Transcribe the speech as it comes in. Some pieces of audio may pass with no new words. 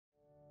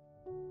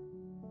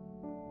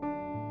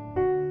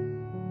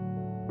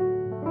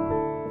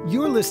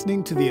You're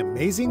listening to the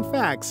Amazing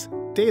Facts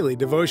Daily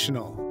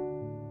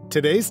Devotional.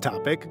 Today's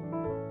topic,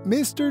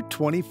 Mr.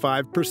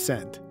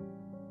 25%.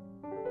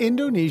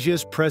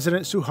 Indonesia's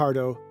President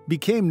Suharto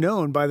became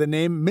known by the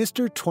name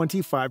Mr.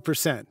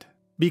 25%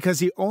 because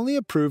he only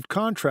approved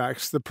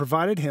contracts that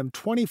provided him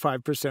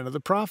 25% of the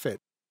profit.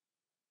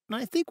 And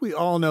I think we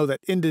all know that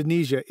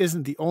Indonesia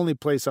isn't the only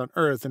place on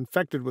earth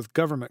infected with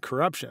government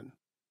corruption.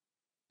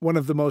 One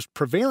of the most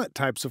prevalent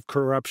types of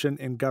corruption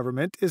in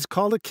government is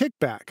called a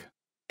kickback,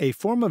 a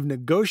form of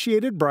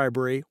negotiated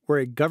bribery where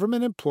a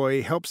government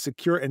employee helps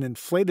secure an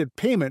inflated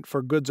payment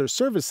for goods or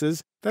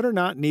services that are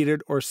not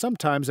needed or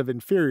sometimes of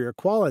inferior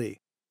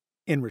quality.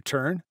 In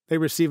return, they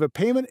receive a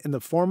payment in the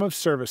form of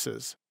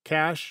services,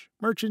 cash,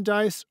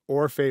 merchandise,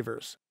 or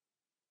favors.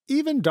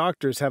 Even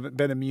doctors haven't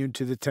been immune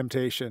to the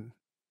temptation.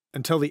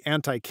 Until the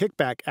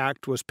Anti-Kickback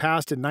Act was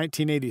passed in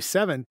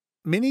 1987,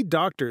 many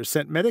doctors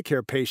sent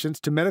Medicare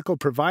patients to medical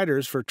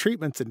providers for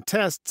treatments and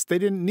tests they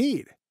didn't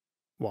need.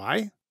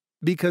 Why?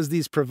 Because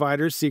these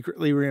providers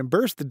secretly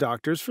reimbursed the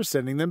doctors for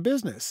sending them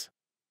business.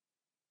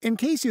 In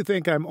case you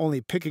think I'm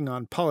only picking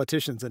on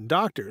politicians and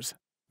doctors,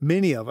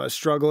 many of us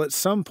struggle at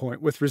some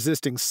point with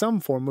resisting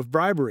some form of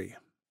bribery.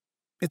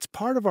 It's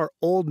part of our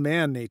old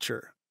man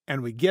nature,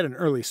 and we get an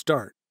early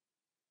start.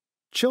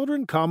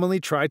 Children commonly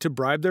try to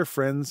bribe their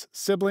friends,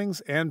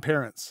 siblings, and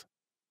parents.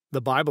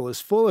 The Bible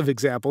is full of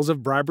examples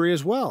of bribery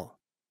as well.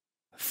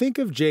 Think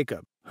of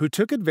Jacob, who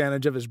took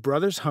advantage of his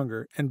brother's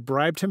hunger and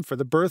bribed him for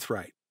the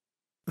birthright.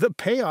 The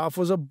payoff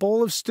was a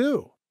bowl of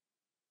stew.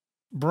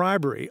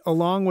 Bribery,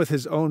 along with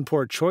his own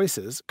poor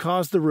choices,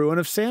 caused the ruin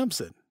of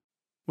Samson.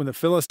 When the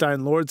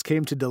Philistine lords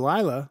came to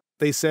Delilah,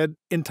 they said,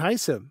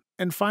 "Entice him,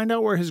 and find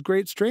out where his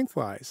great strength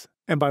lies,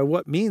 and by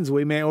what means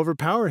we may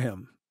overpower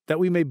him, that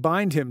we may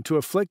bind him to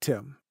afflict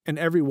him, and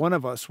every one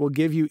of us will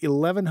give you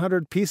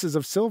 1,100 pieces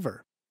of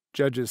silver."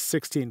 Judges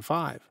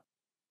 16:5.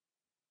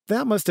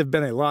 That must have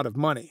been a lot of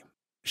money.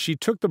 She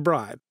took the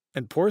bribe,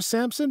 and poor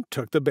Samson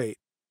took the bait.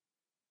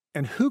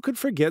 And who could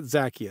forget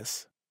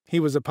Zacchaeus? He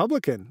was a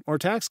publican or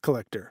tax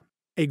collector,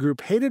 a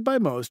group hated by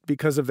most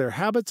because of their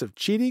habits of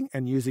cheating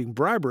and using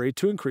bribery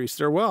to increase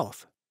their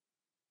wealth.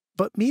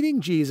 But meeting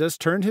Jesus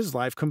turned his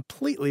life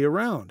completely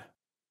around.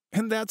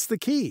 And that's the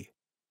key.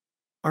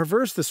 Our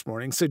verse this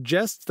morning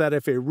suggests that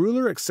if a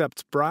ruler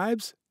accepts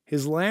bribes,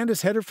 his land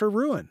is headed for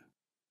ruin.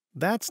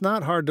 That's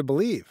not hard to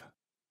believe.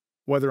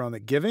 Whether on the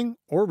giving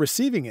or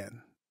receiving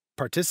end,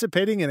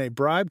 participating in a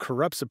bribe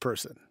corrupts a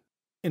person.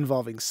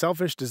 Involving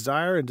selfish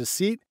desire and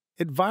deceit,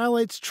 it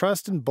violates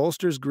trust and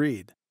bolsters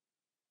greed.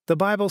 The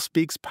Bible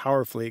speaks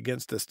powerfully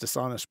against this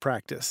dishonest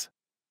practice.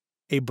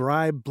 A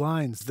bribe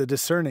blinds the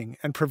discerning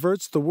and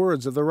perverts the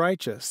words of the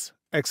righteous.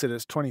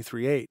 Exodus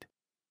 23:8.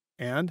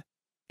 And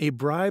a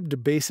bribe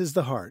debases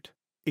the heart.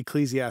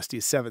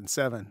 Ecclesiastes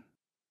 7:7.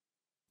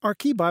 Our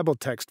key Bible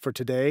text for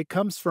today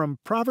comes from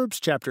Proverbs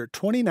chapter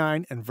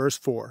 29 and verse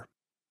 4.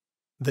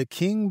 "The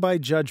king by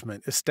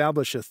judgment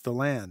establisheth the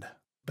land,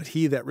 but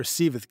he that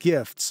receiveth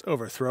gifts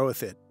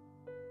overthroweth it."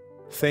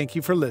 Thank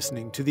you for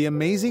listening to the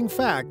Amazing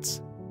Facts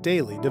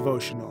Daily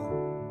Devotional.